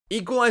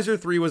Equalizer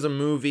 3 was a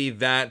movie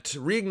that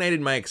reignited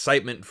my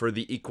excitement for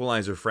the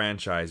Equalizer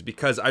franchise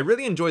because I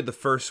really enjoyed the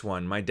first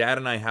one. My dad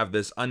and I have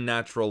this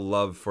unnatural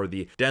love for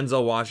the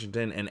Denzel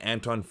Washington and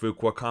Antoine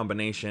Fuqua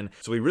combination,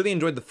 so we really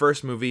enjoyed the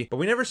first movie, but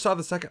we never saw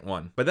the second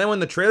one. But then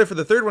when the trailer for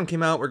the third one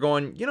came out, we're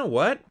going, you know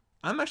what?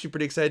 I'm actually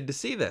pretty excited to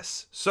see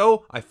this.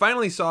 So I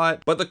finally saw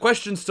it, but the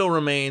question still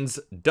remains,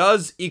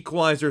 does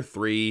Equalizer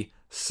 3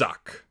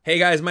 suck? Hey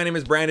guys, my name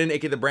is Brandon,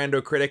 aka the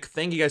Brando Critic.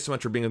 Thank you guys so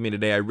much for being with me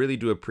today. I really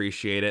do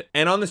appreciate it.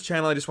 And on this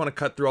channel, I just want to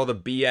cut through all the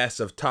BS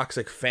of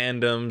toxic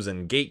fandoms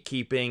and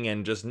gatekeeping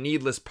and just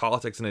needless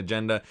politics and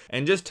agenda,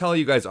 and just tell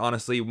you guys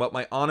honestly what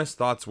my honest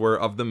thoughts were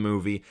of the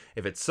movie,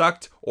 if it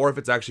sucked or if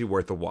it's actually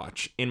worth a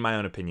watch, in my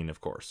own opinion,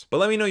 of course. But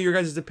let me know your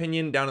guys'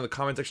 opinion down in the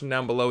comment section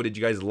down below. Did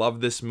you guys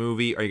love this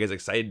movie? Are you guys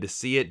excited to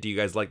see it? Do you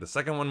guys like the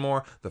second one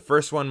more, the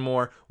first one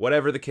more?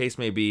 Whatever the case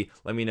may be,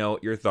 let me know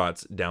your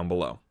thoughts down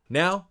below.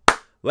 Now,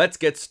 let's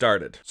get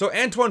started. So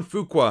Antoine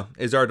Fuqua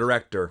is our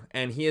director,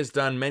 and he has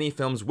done many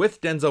films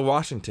with Denzel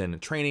Washington,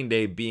 Training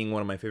Day being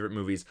one of my favorite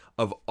movies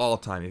of all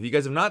time. If you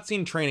guys have not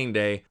seen Training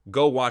Day,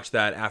 go watch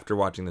that after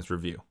watching this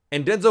review.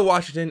 And Denzel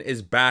Washington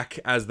is back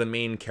as the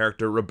main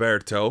character,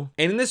 Roberto.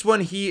 And in this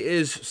one, he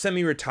is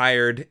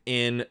semi-retired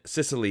in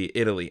Sicily,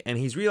 Italy. And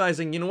he's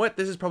realizing, you know what,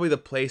 this is probably the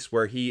place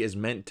where he is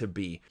meant to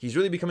be. He's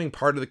really becoming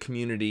part of the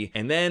community,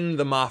 and then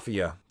the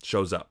mafia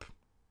shows up.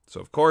 So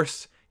of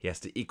course, he has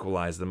to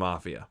equalize the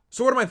mafia.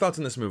 So what are my thoughts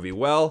on this movie?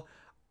 Well,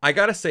 I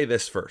gotta say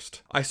this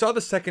first. I saw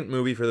the second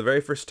movie for the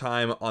very first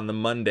time on the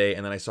Monday,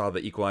 and then I saw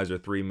the Equalizer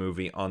 3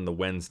 movie on the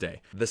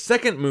Wednesday. The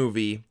second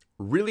movie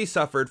really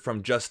suffered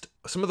from just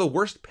some of the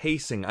worst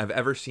pacing I've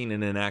ever seen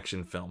in an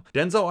action film.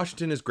 Denzel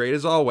Washington is great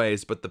as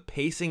always, but the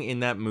pacing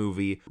in that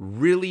movie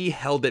really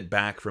held it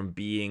back from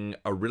being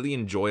a really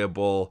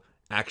enjoyable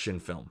action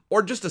film,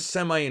 or just a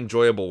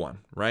semi-enjoyable one,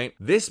 right?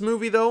 This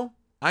movie though,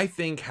 I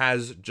think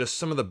has just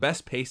some of the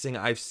best pacing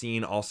I've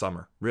seen all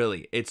summer.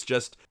 Really, it's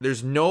just,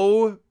 there's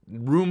no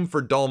room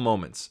for dull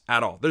moments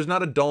at all. There's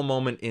not a dull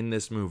moment in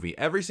this movie.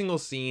 Every single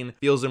scene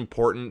feels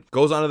important,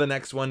 goes on to the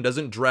next one,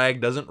 doesn't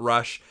drag, doesn't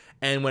rush.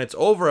 And when it's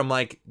over, I'm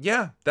like,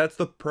 yeah, that's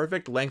the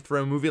perfect length for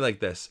a movie like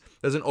this.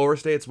 Doesn't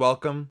overstay its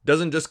welcome,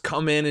 doesn't just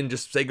come in and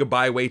just say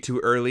goodbye way too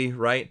early,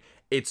 right?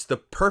 It's the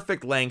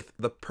perfect length,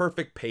 the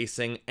perfect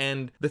pacing.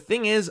 And the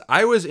thing is,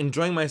 I was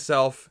enjoying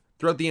myself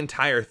throughout the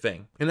entire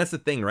thing. And that's the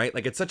thing, right?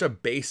 Like, it's such a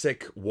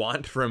basic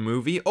want for a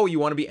movie. Oh, you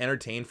want to be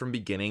entertained from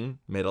beginning,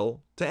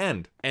 middle to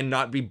end, and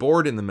not be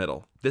bored in the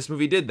middle. This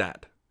movie did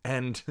that.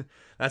 And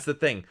that's the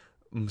thing.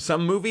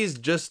 Some movies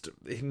just,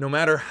 no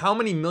matter how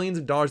many millions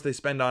of dollars they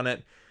spend on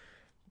it,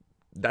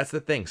 that's the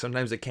thing.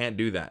 Sometimes it can't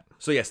do that.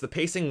 So yes, the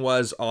pacing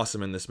was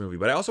awesome in this movie,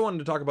 but I also wanted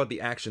to talk about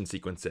the action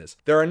sequences.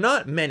 There are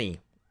not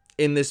many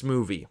in this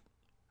movie,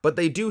 but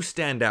they do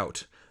stand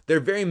out. They're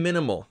very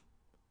minimal,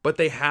 but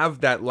they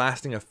have that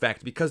lasting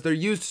effect because they're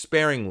used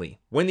sparingly.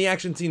 When the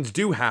action scenes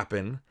do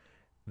happen,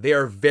 they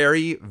are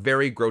very,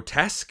 very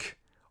grotesque,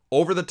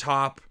 over the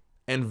top,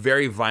 and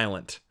very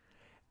violent.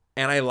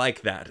 And I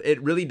like that.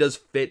 It really does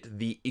fit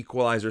the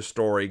Equalizer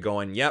story,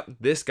 going, yep,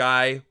 this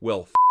guy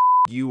will f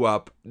you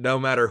up no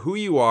matter who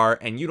you are,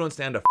 and you don't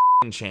stand a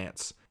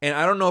chance. And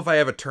I don't know if I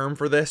have a term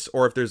for this,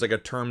 or if there's like a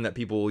term that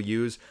people will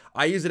use.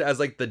 I use it as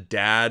like the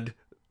dad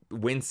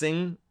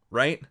wincing,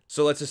 right?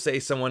 So let's just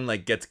say someone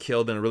like gets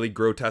killed in a really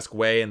grotesque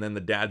way, and then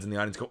the dads in the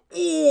audience go,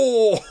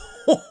 oh,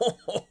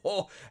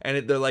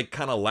 and they're like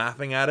kind of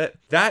laughing at it.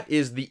 That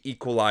is the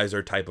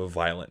Equalizer type of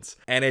violence.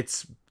 And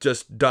it's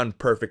just done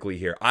perfectly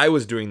here. I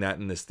was doing that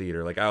in this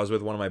theater. Like, I was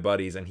with one of my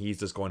buddies and he's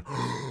just going,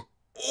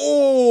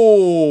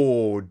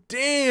 oh,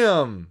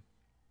 damn.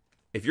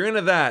 If you're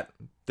into that,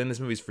 then this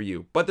movie's for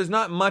you. But there's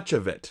not much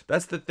of it.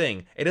 That's the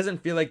thing. It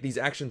doesn't feel like these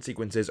action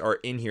sequences are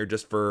in here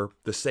just for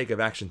the sake of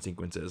action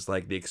sequences,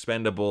 like the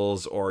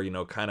Expendables or, you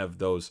know, kind of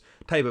those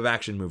type of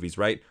action movies,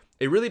 right?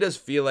 It really does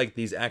feel like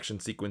these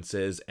action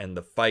sequences and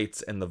the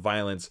fights and the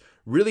violence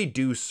really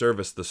do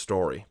service the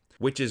story,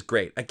 which is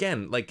great.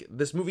 Again, like,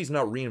 this movie's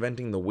not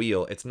reinventing the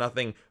wheel. It's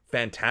nothing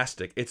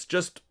fantastic. It's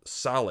just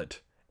solid.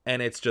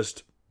 And it's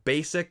just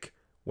basic,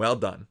 well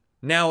done.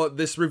 Now,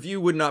 this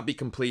review would not be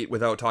complete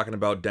without talking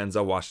about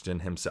Denzel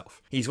Washington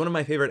himself. He's one of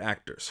my favorite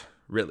actors,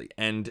 really.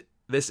 And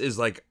this is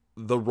like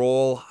the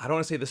role, I don't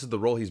want to say this is the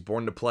role he's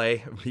born to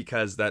play,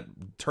 because that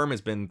term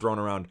has been thrown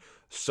around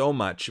so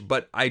much,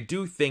 but I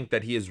do think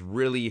that he has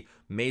really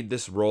made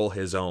this role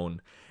his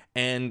own.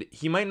 And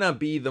he might not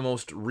be the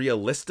most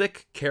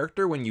realistic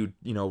character when you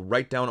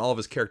write down all of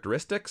his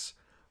characteristics,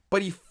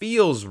 but he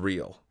feels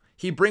real.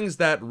 He brings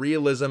that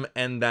realism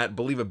and that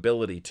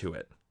believability to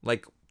it.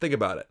 Like, think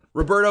about it.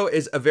 Roberto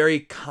is a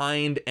very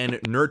kind and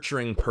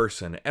nurturing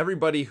person.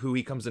 Everybody who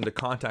he comes into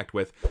contact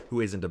with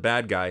who isn't a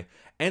bad guy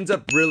ends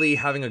up really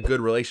having a good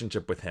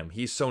relationship with him.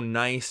 He's so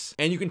nice,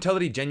 and you can tell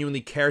that he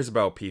genuinely cares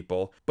about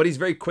people, but he's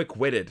very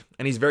quick-witted,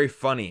 and he's very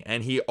funny,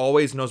 and he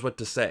always knows what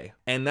to say.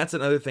 And that's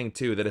another thing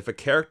too, that if a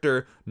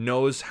character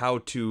knows how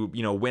to,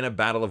 win a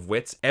battle of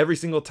wits every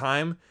single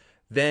time,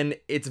 then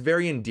it's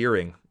very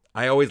endearing.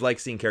 I always like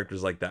seeing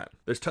characters like that.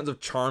 There's tons of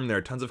charm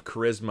there, tons of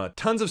charisma,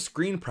 tons of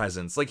screen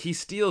presence. Like, he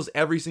steals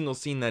every single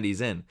scene that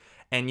he's in.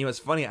 And you know, it's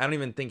funny, I don't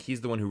even think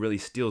he's the one who really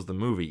steals the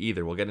movie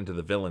either. We'll get into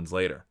the villains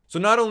later. So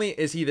not only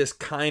is he this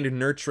kind,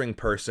 nurturing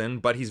person,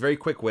 but he's very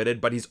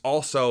quick-witted, but he's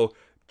also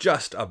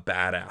just a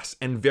badass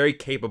and very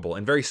capable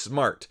and very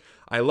smart.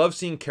 I love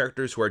seeing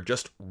characters who are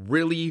just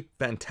really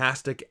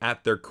fantastic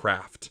at their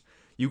craft.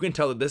 You can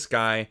tell that this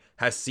guy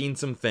has seen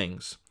some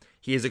things.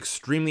 He is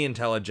extremely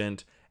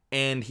intelligent,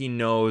 and he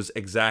knows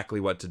exactly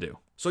what to do.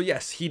 So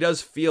yes, he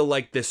does feel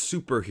like this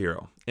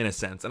superhero in a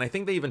sense. And I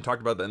think they even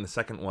talked about that in the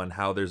second one,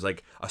 how there's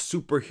like a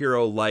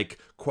superhero-like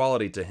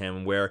quality to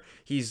him where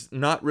he's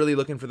not really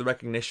looking for the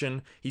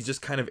recognition. He's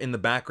just kind of in the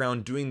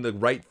background doing the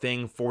right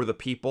thing for the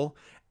people.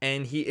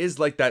 And he is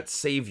like that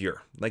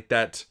savior, like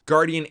that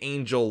guardian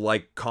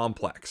angel-like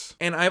complex.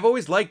 And I've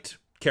always liked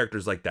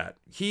characters like that.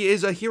 He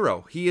is a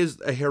hero. He is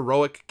a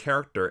heroic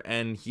character,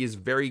 and he is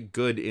very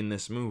good in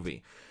this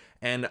movie.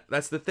 And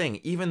that's the thing,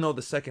 even though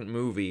the second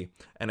movie,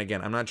 and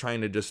again, I'm not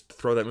trying to just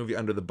throw that movie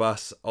under the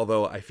bus,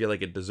 although I feel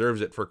like it deserves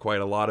it for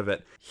quite a lot of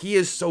it, he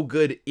is so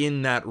good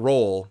in that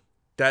role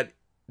that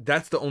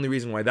that's the only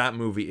reason why that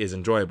movie is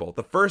enjoyable.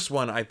 The first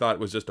one I thought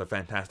was just a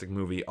fantastic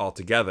movie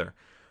altogether,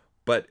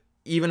 but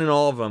even in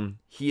all of them,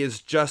 he is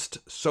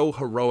just so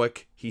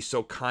heroic, he's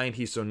so kind,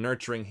 he's so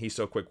nurturing, he's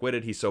so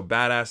quick-witted, he's so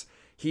badass.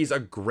 He's a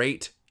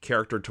great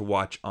character to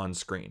watch on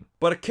screen.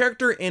 But a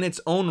character in its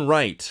own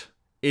right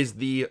is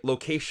the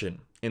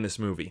location in this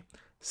movie.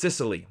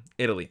 Sicily,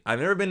 Italy. I've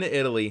never been to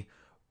Italy,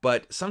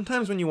 but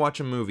sometimes when you watch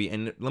a movie,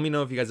 and let me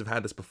know if you guys have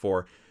had this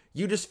before,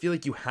 you just feel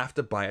like you have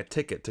to buy a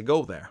ticket to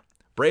go there.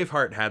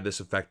 Braveheart had this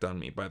effect on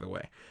me, by the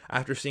way.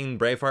 After seeing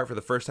Braveheart for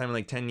the first time in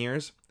like 10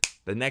 years,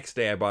 the next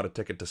day I bought a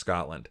ticket to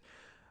Scotland.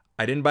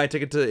 I didn't buy a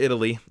ticket to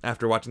Italy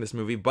after watching this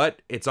movie,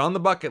 but it's on the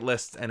bucket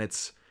list, and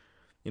it's,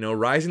 you know,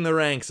 rising the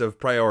ranks of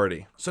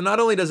priority. So not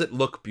only does it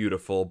look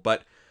beautiful,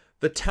 but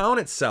the town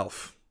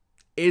itself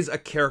is a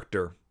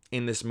character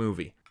in this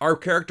movie. Our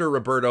character,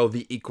 Roberto,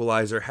 the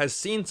Equalizer, has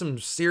seen some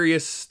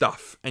serious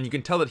stuff, and you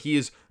can tell that he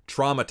is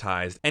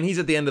traumatized, and he's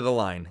at the end of the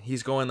line.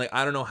 He's going like,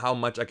 I don't know how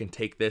much I can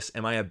take this.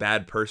 Am I a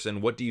bad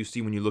person? What do you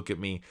see when you look at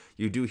me?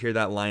 You do hear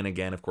that line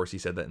again. Of course, he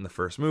said that in the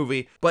first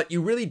movie, but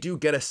you really do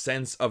get a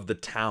sense of the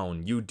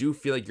town. You do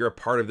feel like you're a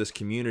part of this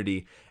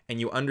community, and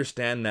you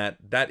understand that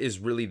that is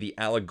really the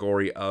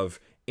allegory of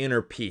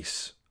inner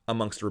peace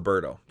amongst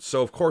Roberto.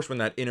 So of course, when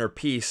that inner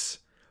peace,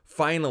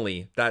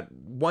 finally, that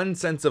one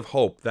sense of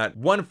hope, that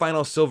one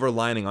final silver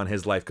lining on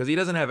his life, because he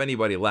doesn't have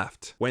anybody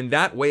left. When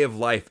that way of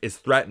life is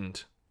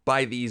threatened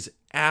by these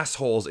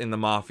assholes in the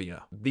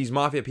mafia. These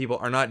mafia people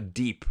are not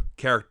deep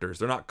characters.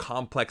 They're not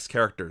complex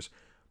characters,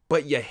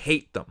 but you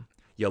hate them.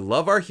 You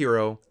love our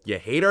hero. You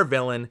hate our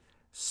villain.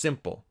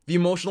 Simple. The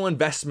emotional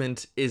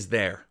investment is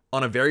there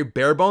on a very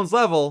bare bones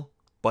level,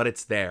 but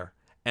it's there.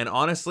 And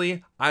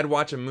honestly, I'd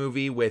watch a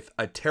movie with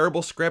a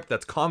terrible script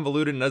that's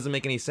convoluted and doesn't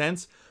make any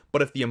sense,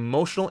 but if the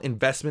emotional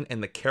investment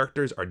and the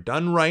characters are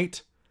done right,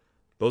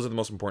 those are the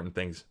most important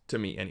things to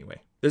me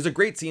anyway. There's a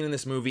great scene in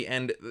this movie,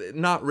 and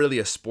not really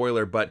a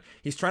spoiler, but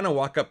he's trying to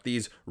walk up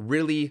these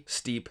really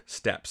steep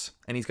steps,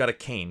 and he's got a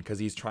cane because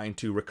he's trying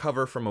to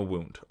recover from a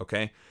wound,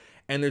 okay?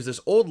 And there's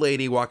this old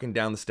lady walking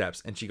down the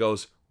steps, and she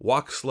goes,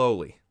 walk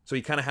slowly. So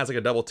he kind of has like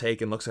a double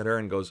take and looks at her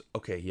and goes,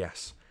 okay,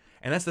 yes.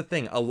 And that's the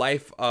thing, a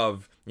life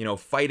of, you know,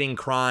 fighting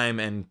crime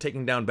and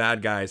taking down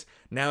bad guys.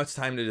 Now it's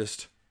time to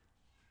just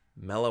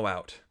mellow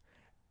out.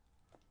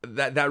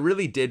 That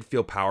really did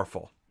feel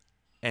powerful.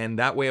 And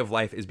that way of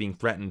life is being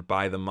threatened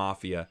by the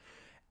mafia.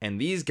 And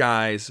these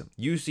guys,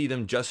 you see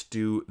them just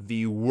do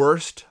the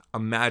worst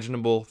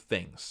imaginable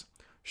things.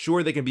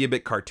 Sure, they can be a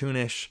bit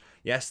cartoonish.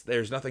 Yes,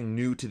 there's nothing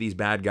new to these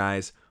bad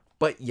guys,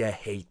 but you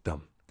hate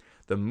them.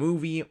 The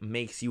movie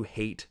makes you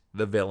hate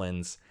the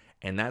villains,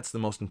 and that's the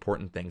most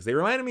important things. They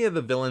reminded me of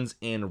the villains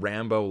in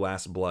Rambo: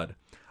 Last Blood.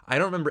 I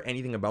don't remember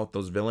anything about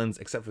those villains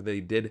except for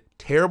they did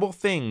terrible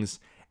things,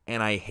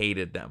 and I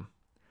hated them.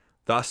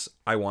 Thus,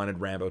 I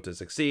wanted Rambo to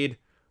succeed.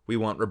 We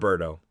want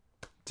Roberto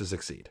to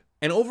succeed.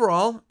 And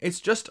overall,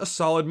 it's just a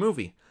solid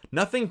movie.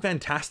 Nothing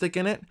fantastic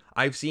in it.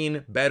 I've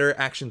seen better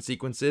action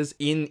sequences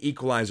in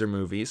Equalizer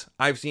movies.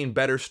 I've seen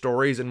better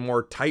stories and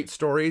more tight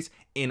stories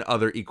in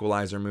other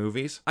Equalizer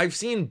movies. I've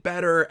seen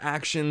better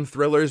action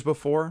thrillers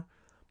before,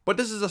 but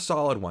this is a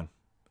solid one,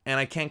 and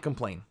I can't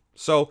complain.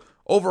 So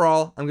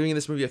overall, I'm giving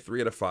this movie a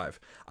 3 out of 5.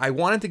 I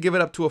wanted to give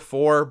it up to a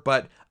 4,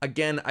 but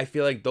again, I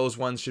feel like those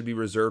ones should be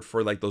reserved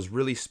for like those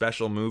really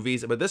special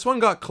movies. But this one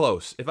got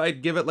close. If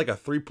I'd give it like a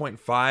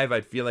 3.5,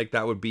 I'd feel like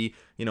that would be,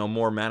 you know,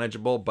 more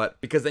manageable. But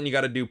because then you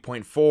got to do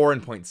 0.4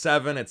 and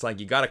 0.7, it's like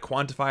you got to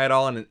quantify it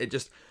all. And it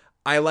just,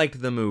 I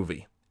liked the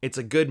movie. It's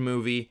a good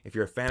movie. If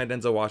you're a fan of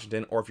Denzel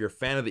Washington or if you're a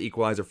fan of the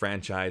Equalizer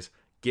franchise,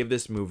 give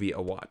this movie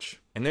a watch.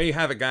 And there you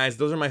have it, guys.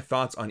 Those are my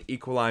thoughts on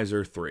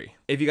Equalizer 3.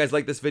 If you guys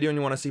like this video and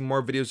you want to see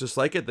more videos just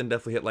like it, then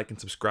definitely hit like and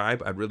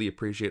subscribe. I'd really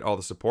appreciate all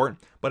the support.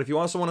 But if you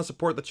also want to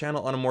support the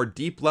channel on a more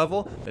deep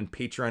level, then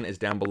Patreon is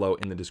down below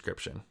in the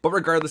description. But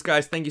regardless,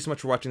 guys, thank you so much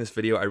for watching this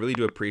video. I really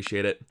do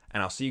appreciate it.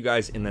 And I'll see you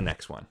guys in the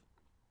next one.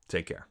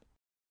 Take care.